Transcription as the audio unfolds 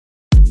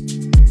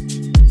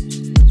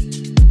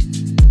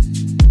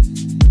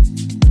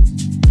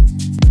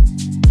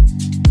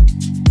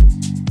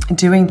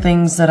Doing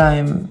things that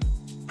I'm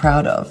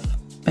proud of,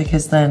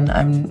 because then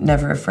I'm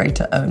never afraid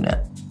to own it.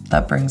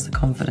 That brings the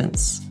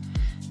confidence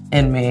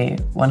in me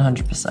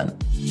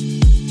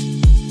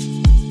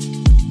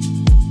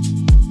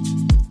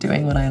 100%.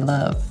 Doing what I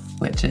love,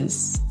 which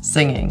is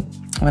singing.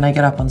 When I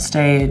get up on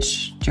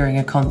stage during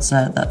a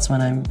concert, that's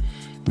when I'm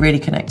really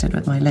connected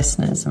with my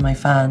listeners and my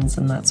fans,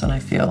 and that's when I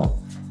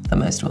feel the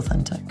most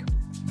authentic.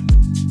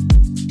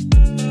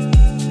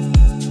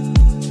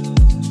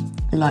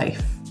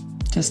 Life.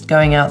 Just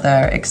going out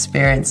there,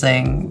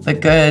 experiencing the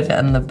good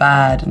and the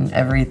bad and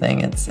everything.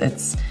 It's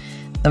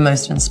the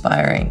most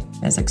inspiring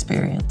is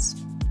experience.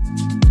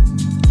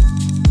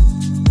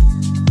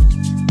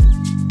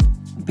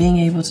 Being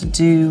able to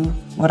do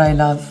what I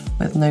love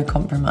with no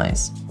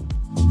compromise.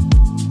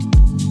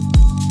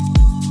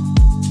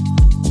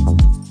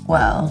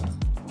 Well,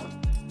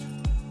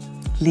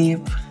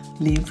 libre,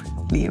 libre,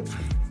 libre.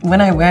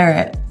 When I wear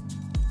it,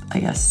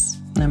 I guess,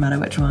 no matter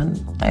which one,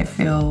 I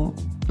feel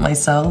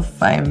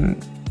myself. I'm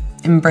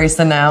embrace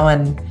the now,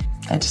 and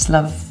I just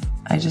love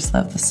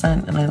the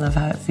scent, and I love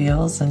how it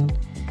feels, and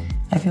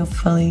I feel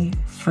fully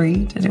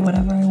free to do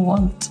whatever I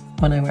want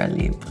when I wear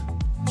libre.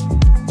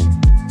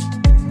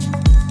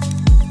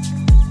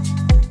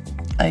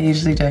 I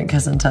usually don't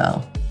kiss and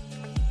tell,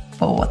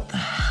 but what the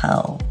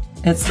hell?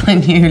 It's the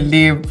new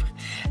Libre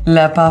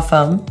Le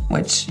Parfum,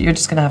 which you're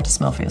just gonna have to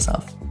smell for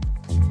yourself.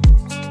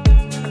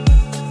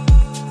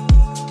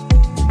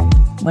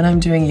 When I'm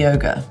doing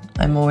yoga,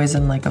 I'm always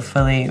in like a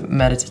fully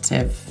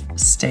meditative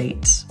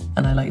state,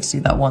 and I like to do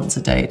that once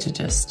a day to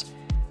just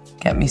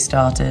get me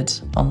started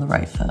on the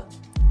right foot.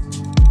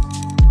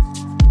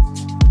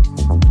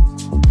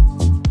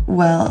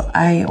 Well,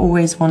 I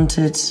always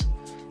wanted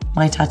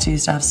my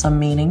tattoos to have some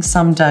meaning.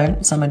 Some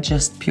don't, some are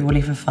just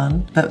purely for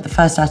fun. But the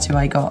first tattoo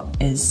I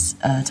got is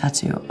a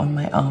tattoo on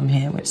my arm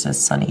here, which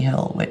says Sunny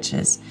Hill, which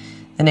is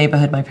the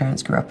neighborhood my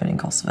parents grew up in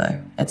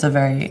Kosovo. It's a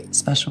very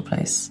special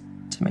place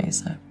to me,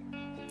 so.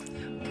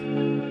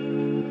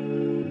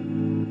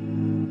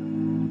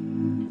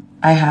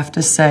 I have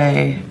to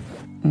say,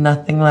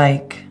 nothing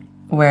like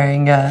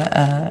wearing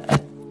a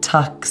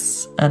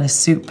tux and a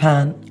suit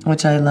pant,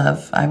 which I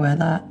love. I wear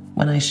that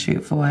when I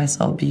shoot for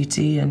YSL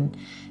Beauty, and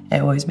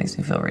it always makes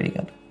me feel really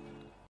good.